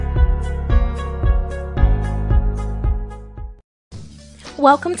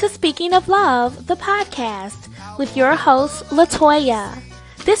Welcome to Speaking of Love, the podcast, with your host, Latoya.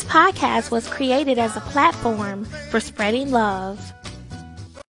 This podcast was created as a platform for spreading love.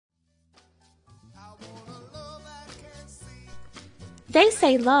 They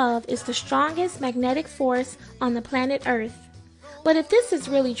say love is the strongest magnetic force on the planet Earth. But if this is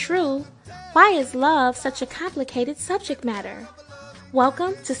really true, why is love such a complicated subject matter?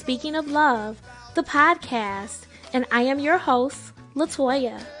 Welcome to Speaking of Love, the podcast, and I am your host,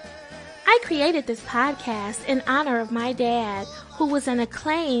 Latoya. I created this podcast in honor of my dad, who was an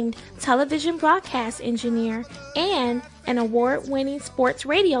acclaimed television broadcast engineer and an award-winning sports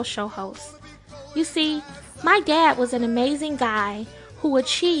radio show host. You see, my dad was an amazing guy who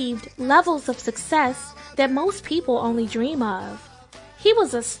achieved levels of success that most people only dream of. He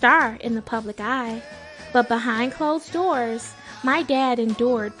was a star in the public eye, but behind closed doors, my dad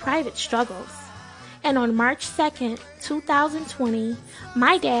endured private struggles. And on March 2nd, 2020,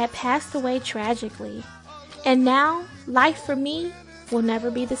 my dad passed away tragically. And now, life for me will never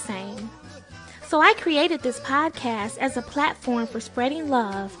be the same. So I created this podcast as a platform for spreading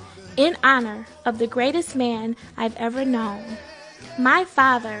love in honor of the greatest man I've ever known, my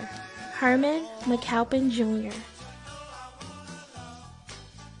father, Herman McAlpin Jr.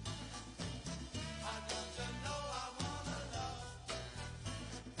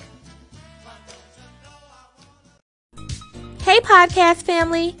 Hey podcast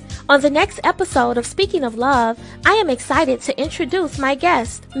family! On the next episode of Speaking of Love, I am excited to introduce my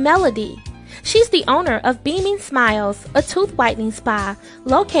guest, Melody. She's the owner of Beaming Smilez, a tooth whitening spa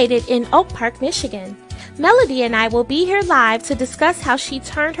located in Oak Park, Michigan. Melody and I will be here live to discuss how she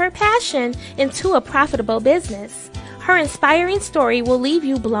turned her passion into a profitable business. Her inspiring story will leave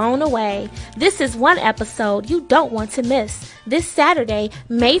you blown away. This is one episode you don't want to miss. This Saturday,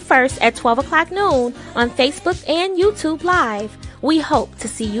 May 1st at 12 o'clock noon on Facebook and YouTube Live. We hope to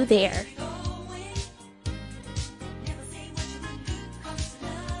see you there.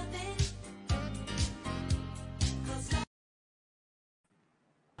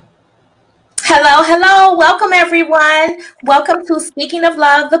 Hello. Welcome, everyone. Welcome to Speaking of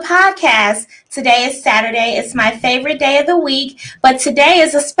Love, the podcast. Today is Saturday. It's my favorite day of the week, but today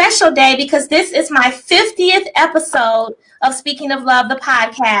is a special day because this is my 50th episode of Speaking of Love, the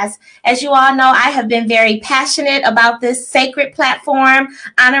podcast. As you all know, I have been very passionate about this sacred platform,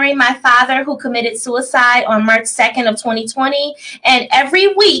 honoring my father who committed suicide on March 2nd of 2020. And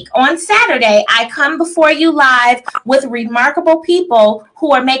every week on Saturday, I come before you live with remarkable people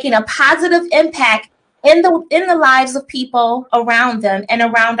who are making a positive impact in the lives of people around them and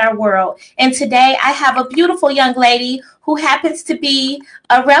around our world. And today I have a beautiful young lady who happens to be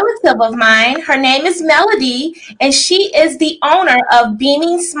a relative of mine. Her name is Melody, and she is the owner of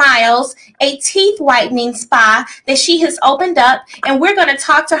Beaming Smilez, a teeth whitening spa that she has opened up. And we're going to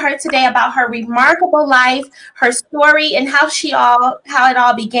talk to her today about her remarkable life, her story, and how it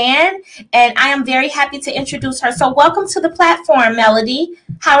all began. And I am very happy to introduce her. So welcome to the platform, Melody.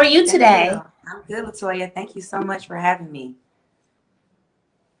 How are you today? I'm good, Latoya. Thank you so much for having me.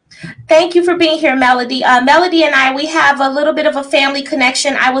 Thank you for being here, Melody. Melody and I, we have a little bit of a family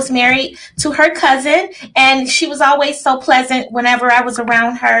connection. I was married to her cousin, and she was always so pleasant whenever I was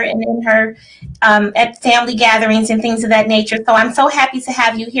around her and in her at family gatherings and things of that nature. So I'm so happy to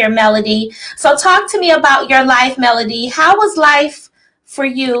have you here, Melody. So talk to me about your life, Melody. How was life for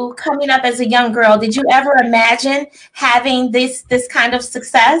you coming up as a young girl? Did you ever imagine having this kind of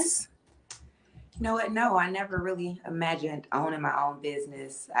success? You know what? No, I never really imagined owning my own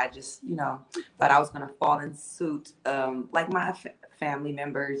business. I just, thought I was going to fall in suit like my family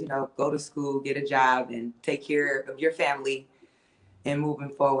members, go to school, get a job, and take care of your family and moving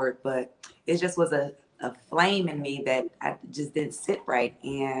forward. But it just was a flame in me that I just didn't sit right.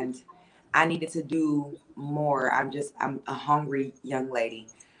 And I needed to do more. I'm a hungry young lady.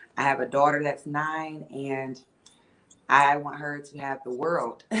 I have a daughter that's 9, and I want her to have the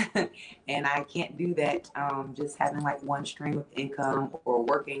world. And I can't do that just having like one stream of income or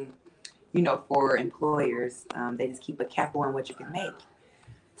working, for employers. They just keep a cap on what you can make.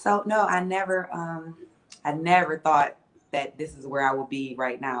 So no, I never thought that this is where I will be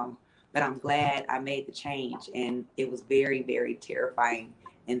right now. But I'm glad I made the change, and it was very, very terrifying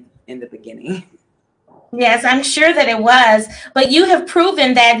in the beginning. Yes, I'm sure that it was. But you have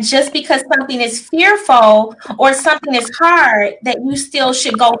proven that just because something is fearful or something is hard, that you still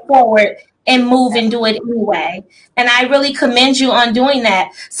should go forward and move and do it anyway. And I really commend you on doing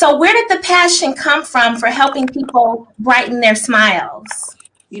that. So where did the passion come from for helping people brighten their smiles?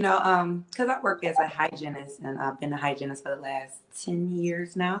 Because I work as a hygienist, and I've been a hygienist for the last 10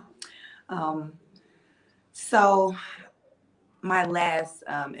 years now. So my last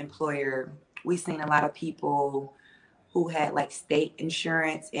employer, we seen a lot of people who had like state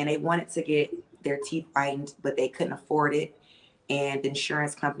insurance and they wanted to get their teeth whitened, but they couldn't afford it. And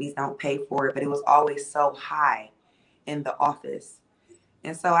insurance companies don't pay for it, but it was always so high in the office.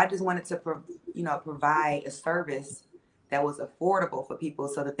 And so I just wanted to, provide a service that was affordable for people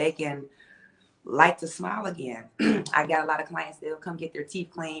so that they can like to smile again. I got a lot of clients that'll come get their teeth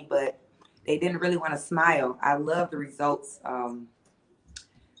cleaned, but they didn't really want to smile. I love the results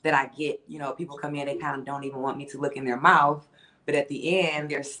that I get. You know, people come in, they kind of don't even want me to look in their mouth, but at the end,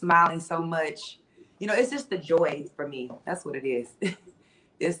 they're smiling so much. You know, it's just the joy for me. That's what it is.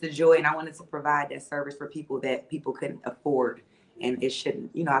 It's the joy, and I wanted to provide that service for people that people couldn't afford, and it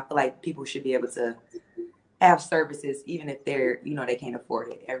shouldn't. You know, I feel like people should be able to have services even if they can't afford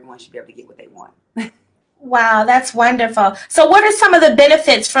it. Everyone should be able to get what they want. Wow, that's wonderful. So, what are some of the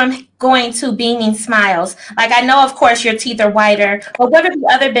benefits from going to Beaming Smiles? Like, I know, of course, your teeth are whiter, but what are the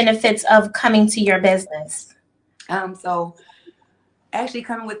other benefits of coming to your business? So actually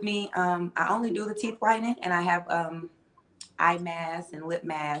coming with me, I only do the teeth whitening, and I have eye masks and lip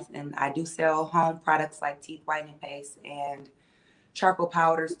masks, and I do sell home products like teeth whitening paste and charcoal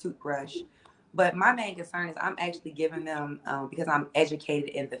powders, toothbrush. But my main concern is I'm actually giving them because I'm educated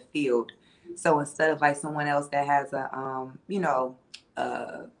in the field. So instead of like someone else that has a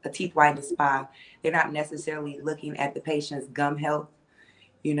teeth whitening spa, they're not necessarily looking at the patient's gum health.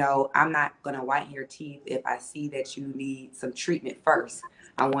 You know, I'm not going to whiten your teeth if I see that you need some treatment first.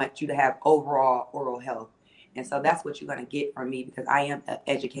 I want you to have overall oral health. And so that's what you're going to get from me because I am an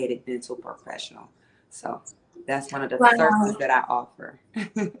educated dental professional. So that's one of the services Wow. that I offer.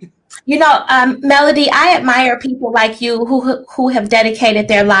 Melody, I admire people like you who have dedicated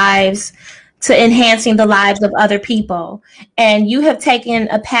their lives to enhancing the lives of other people. And you have taken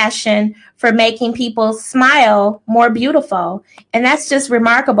a passion for making people smile more beautiful. And that's just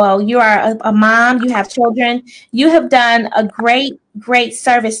remarkable. You are a mom, you have children, you have done a great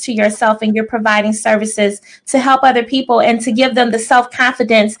service to yourself, and you're providing services to help other people and to give them the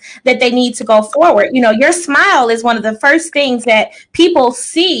self-confidence that they need to go forward. Your smile is one of the first things that people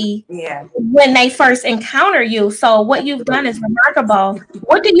see Yeah, when they first encounter you. So what you've done is absolutely. remarkable.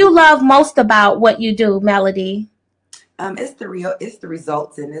 What do you love most about what you do, Melody? It's the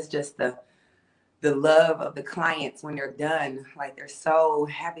results, and it's just the love of the clients when they're done. Like they're so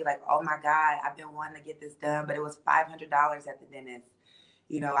happy, like, oh my God, I've been wanting to get this done, but it was $500 at the dentist.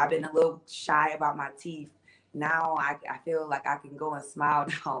 You know, I've been a little shy about my teeth. Now I feel like I can go and smile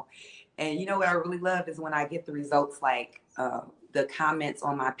now. And you know what I really love is when I get the results, like the comments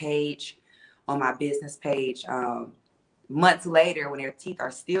on my page, on my business page, months later when their teeth are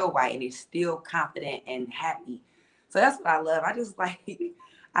still white and they're still confident and happy. So that's what I love. I just like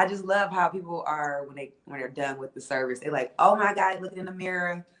I just love how people are when they're done with the service. They're like, oh my God, looking in the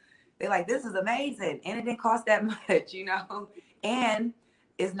mirror. They're like, this is amazing. And it didn't cost that much, you know? And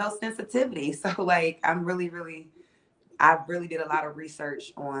it's no sensitivity. So like I really did a lot of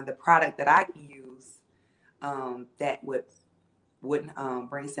research on the product that I can use that wouldn't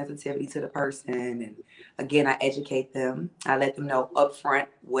bring sensitivity to the person. And again, I educate them. I let them know upfront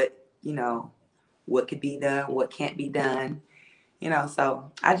what could be done, what can't be done.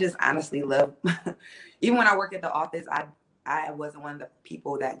 So I just honestly love. Even when I worked at the office, I wasn't one of the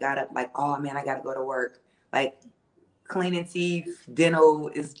people that got up like, oh man, I got to go to work. Like cleaning teeth, dental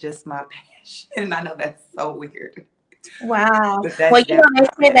is just my passion. And I know that's so weird, Wow. but that's Well, definitely I my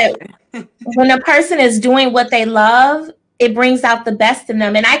say that passion. when a person is doing what they love, it brings out the best in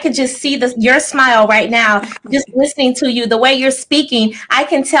them. And I could just see your smile right now, just listening to you, the way you're speaking. I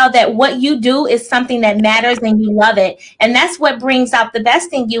can tell that what you do is something that matters and you love it. And that's what brings out the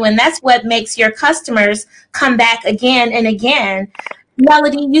best in you. And that's what makes your customers come back again and again.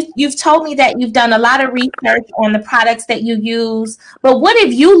 Melody, you've told me that you've done a lot of research on the products that you use, but what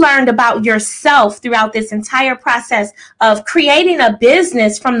have you learned about yourself throughout this entire process of creating a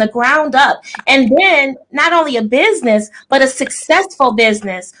business from the ground up? And then not only a business, but a successful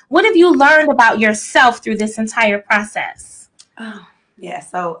business. What have you learned about yourself through this entire process? Oh, yeah.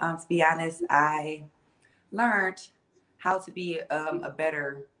 So to be honest, I learned how to be a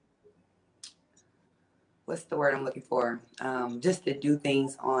better, what's the word I'm looking for? Just to do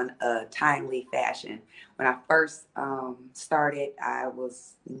things on a timely fashion. When I first started, I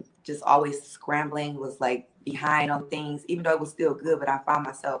was just always scrambling, was like behind on things, even though it was still good, but I found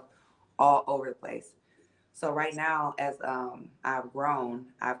myself all over the place. So right now, as I've grown,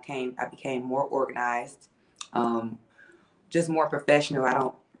 I became more organized, um, just more professional. I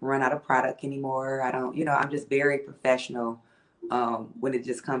don't run out of product anymore. I don't, I'm just very professional when it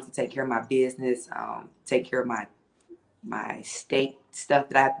just comes to take care of my business, take care of my my state stuff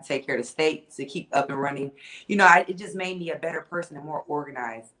that I have to take care of the state to keep up and running. It just made me a better person and more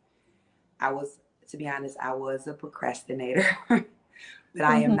organized. I was, to be honest, I was a procrastinator, but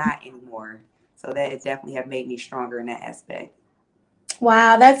I am Mhm. not anymore. So that it definitely have made me stronger in that aspect.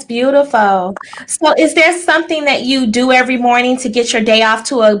 Wow, that's beautiful. So, is there something that you do every morning to get your day off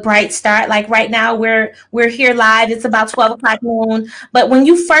to a bright start? Like right now, we're here live. It's about 12 o'clock noon. But when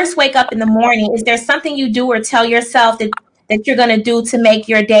you first wake up in the morning, is there something you do or tell yourself that you're going to do to make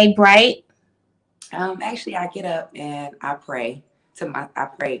your day bright? Actually, I get up and I pray. I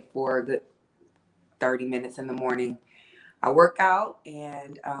pray for a good 30 minutes in the morning. I work out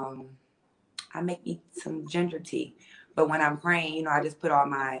and I make me some ginger tea. But when I'm praying, I just put all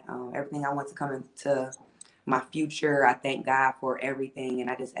my everything I want to come into my future. I thank God for everything, and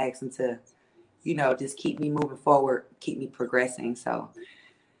I just ask Him to, just keep me moving forward, keep me progressing. So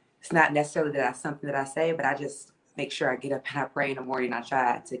it's not necessarily that that's something that I say, but I just make sure I get up and I pray in the morning. I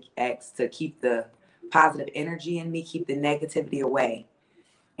try to ask to keep the positive energy in me, keep the negativity away,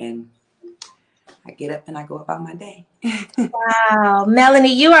 and I get up and I go about my day. Wow,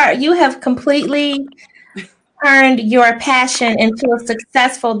 Melanie, you have completely turned your passion into a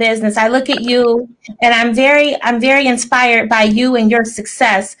successful business. I look at you and I'm very inspired by you and your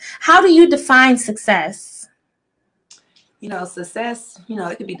success. How do you define success? Success,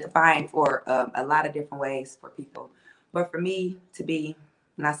 it can be defined for a lot of different ways for people. But for me to be,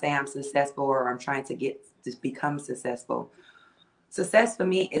 when I say I'm successful or I'm trying to get to become successful, success for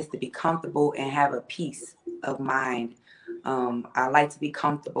me is to be comfortable and have a peace of mind. I like to be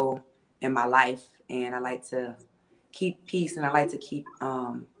comfortable in my life and I like to keep peace and I like to keep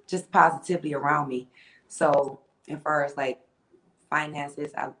just positivity around me. So, as far as like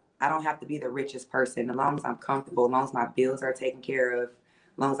finances, I don't have to be the richest person. As long as I'm comfortable, as long as my bills are taken care of,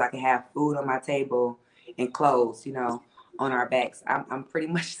 as long as I can have food on my table and clothes, on our backs, I'm pretty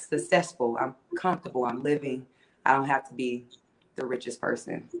much successful. I'm comfortable. I'm living. I don't have to be the richest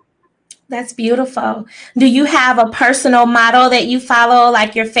person. That's beautiful. Do you have a personal motto that you follow,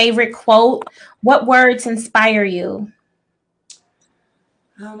 like your favorite quote? What words inspire you?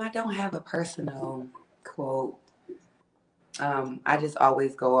 I don't have a personal quote. I just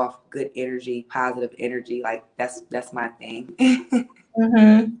always go off good energy, positive energy. Like that's my thing.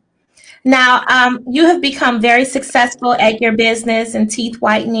 Hmm. Now, you have become very successful at your business and teeth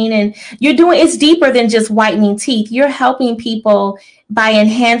whitening, and you're doing it's deeper than just whitening teeth. You're helping people by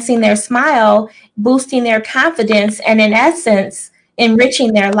enhancing their smile, boosting their confidence, and in essence,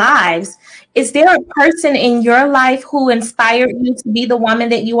 enriching their lives. Is there a person in your life who inspired you to be the woman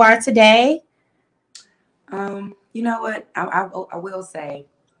that you are today? You know what? I will say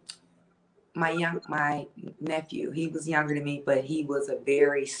my nephew, he was younger than me, but he was a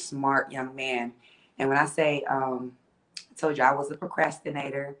very smart young man. And when I say, I told you I was a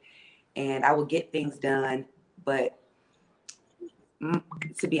procrastinator and I would get things done, but mm,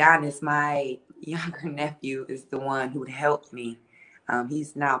 to be honest, my younger nephew is the one who helped me.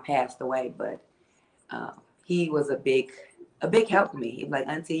 He's now passed away, but he was a big help to me. He was like,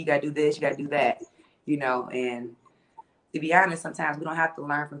 Auntie, you gotta do this, you gotta do that, and to be honest, sometimes we don't have to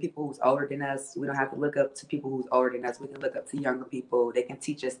learn from people who's older than us. We don't have to look up to people who's older than us. We can look up to younger people. They can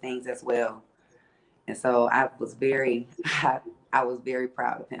teach us things as well. And so I was very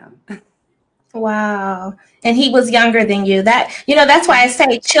proud of him. Wow. And he was younger than you. That's why I Mhm.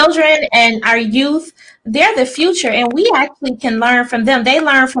 say children and our youth, they're the future, and we actually can learn from them. They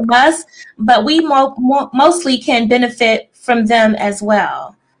learn from us, but we mostly can benefit from them as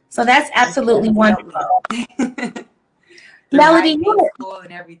well. So that's They absolutely definitely helped me wonderful. through Melody, high you school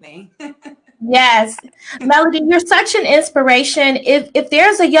and everything. Yes. Melody, you're such an inspiration. If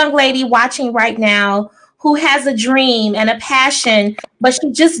there's a young lady watching right now who has a dream and a passion, but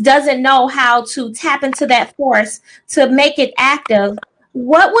she just doesn't know how to tap into that force to make it active,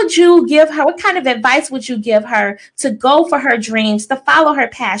 what would you give her? What kind of advice would you give her to go for her dreams, to follow her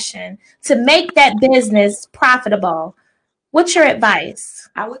passion, to make that business profitable? What's your advice?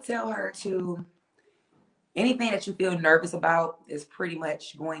 I would tell her to anything that you feel nervous about is pretty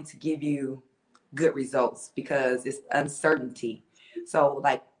much going to give you good results because it's uncertainty. So,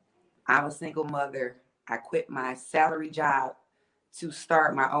 like, I'm a single mother. I quit my salary job to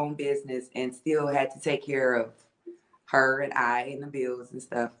start my own business and still had to take care of her and I and the bills and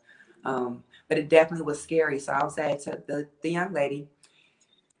stuff. But it definitely was scary. So I would say to the young lady,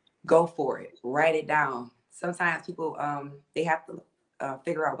 go for it. Write it down. Sometimes people they have to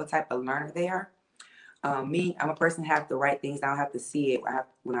figure out what type of learner they are. Me, I'm a person who have to write things down. I have to see it.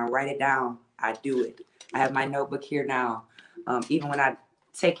 When I write it down, I do it. I have my notebook here now. Even when I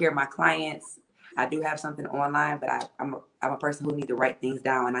take care of my clients, I do have something online, but I'm a person who need to write things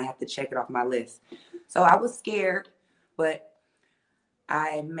down and I have to check it off my list. So I was scared, but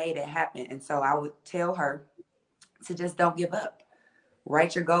I made it happen. And so I would tell her to just don't give up.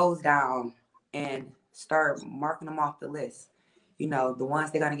 Write your goals down and start marking them off the list. You know, the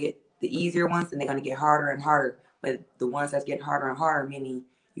ones they're gonna get the easier ones and they're gonna get harder and harder. But the ones that's getting harder and harder, meaning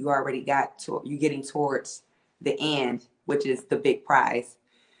you already got to you getting towards the end, which is the big prize.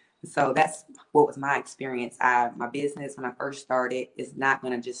 So that's what was my experience. My business when I first started is not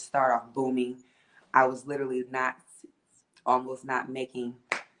gonna just start off booming. I was literally not almost not making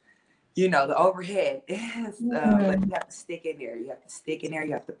the overhead is, but you have to stick in there. You have to stick in there.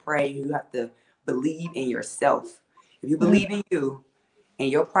 You have to pray. You have to believe in yourself. If you believe in you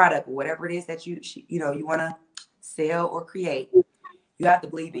and your product, whatever it is that you want to sell or create, you have to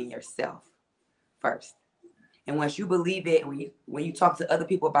believe in yourself first. And once you believe it, when you talk to other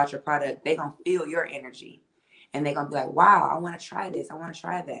people about your product, they're gonna feel your energy, and they're gonna be like, "Wow, I want to try this. I want to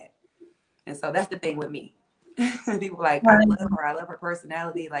try that." And so that's the thing with me. People like, I love her. I love her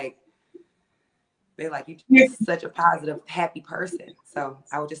personality. Like, they're like, you're just such a positive, happy person. So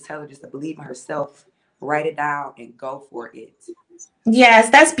I would just tell her just to believe in herself, write it down, and go for it. Yes,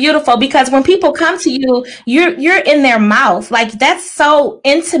 that's beautiful because when people come to you, you're in their mouth. Like that's so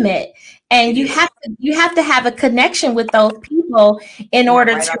intimate. And It is. you have to have a connection with those people in Yeah,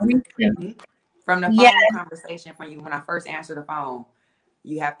 order right to off reach them. from the Yeah, phone conversation from you when I first answer the phone,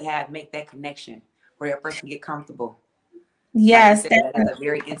 you have to make that connection where that person get comfortable. Like you yes, said, that is a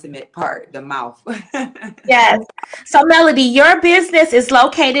very intimate part, the mouth. yes. So Melody, your business is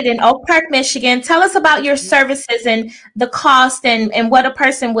located in Oak Park, Michigan. Tell us about your services and the cost and what a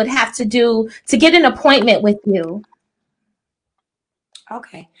person would have to do to get an appointment with you.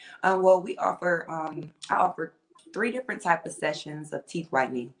 Okay. Well, I offer three different type of sessions of teeth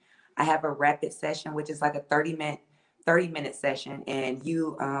whitening. I have a rapid session, which is like a 30-minute session, and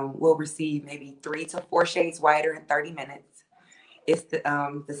you will receive maybe 3 to 4 shades whiter in 30 minutes. It's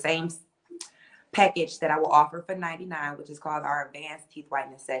the same package that I will offer for 99, which is called our advanced teeth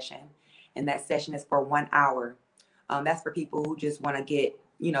whitening session, and that session is for 1 hour. That's for people who just want to get,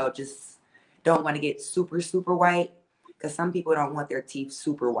 just don't want to get super super white, because some people don't want their teeth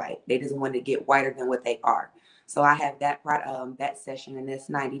super white. They just want to get whiter than what they are. So I have that session, and it's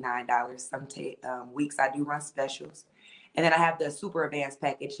 $99. Some weeks I do run specials, and then I have the super advanced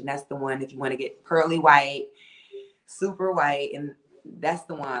package, and that's the one if you want to get pearly white, super white, and that's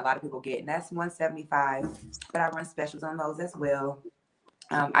the one a lot of people get, and that's 175. But I run specials on those as well.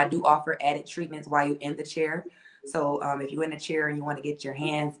 I do offer added treatments while you're in the chair. So if you're in the chair and you want to get your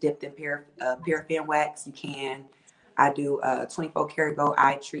hands dipped in paraffin wax, you can. I do 24 karat gold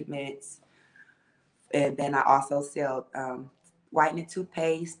eye treatments, and then I also sell whitening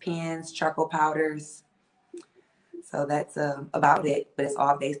toothpaste, pens, charcoal powders. So that's about it, but it's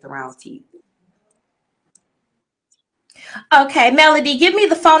all based around teeth. Okay, Melody, give me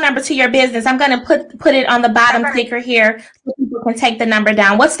the phone number to your business. I'm going to put it on the bottom clicker here so people can take the number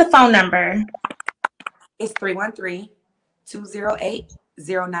down. What's the phone number? It's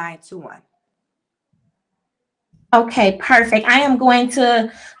 313-208-0921. Okay, perfect. I am going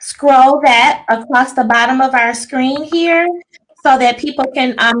to scroll that across the bottom of our screen here so that people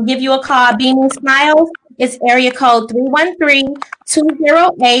can give you a call. Beaming Smiles is area code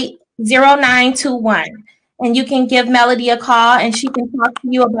 313-208-0921. And you can give Melody a call and she can talk to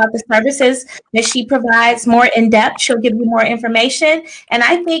you about the services that she provides more in depth. She'll give you more information. And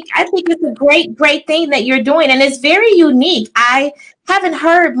I think it's a great thing that you're doing. And it's very unique. I haven't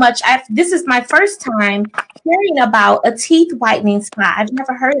heard much. This is my first time hearing about a teeth whitening spa. I've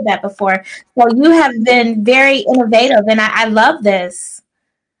never heard of that before. So you have been very innovative, and I love this.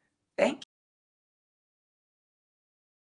 Thank